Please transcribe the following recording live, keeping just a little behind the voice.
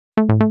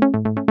Well,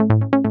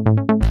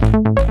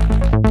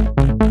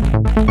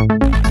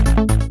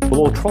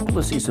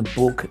 Autropolis is a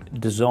book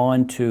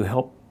designed to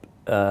help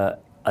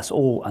us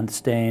all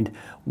understand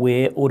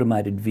where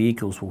automated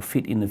vehicles will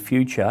fit in the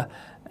future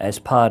as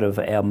part of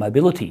our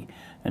mobility.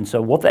 And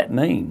so what that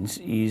means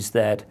is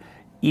that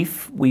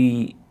if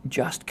we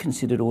just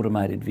considered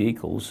automated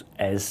vehicles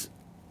as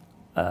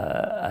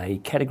a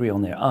category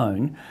on their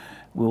own,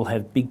 we'll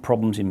have big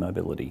problems in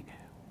mobility.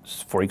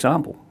 For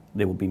example,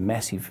 there will be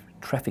massive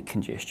traffic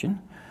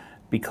congestion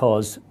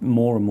because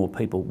more and more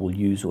people will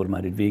use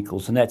automated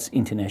vehicles, and that's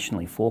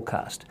internationally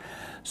forecast.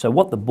 So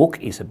what the book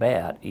is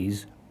about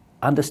is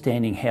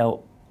understanding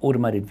how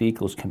automated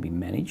vehicles can be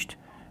managed,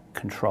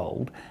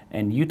 controlled,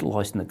 and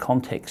utilised in the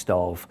context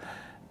of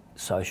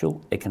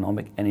social,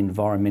 economic and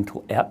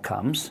environmental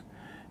outcomes,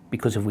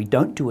 because if we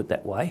don't do it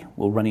that way,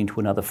 we'll run into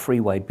another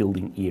freeway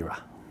building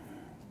era.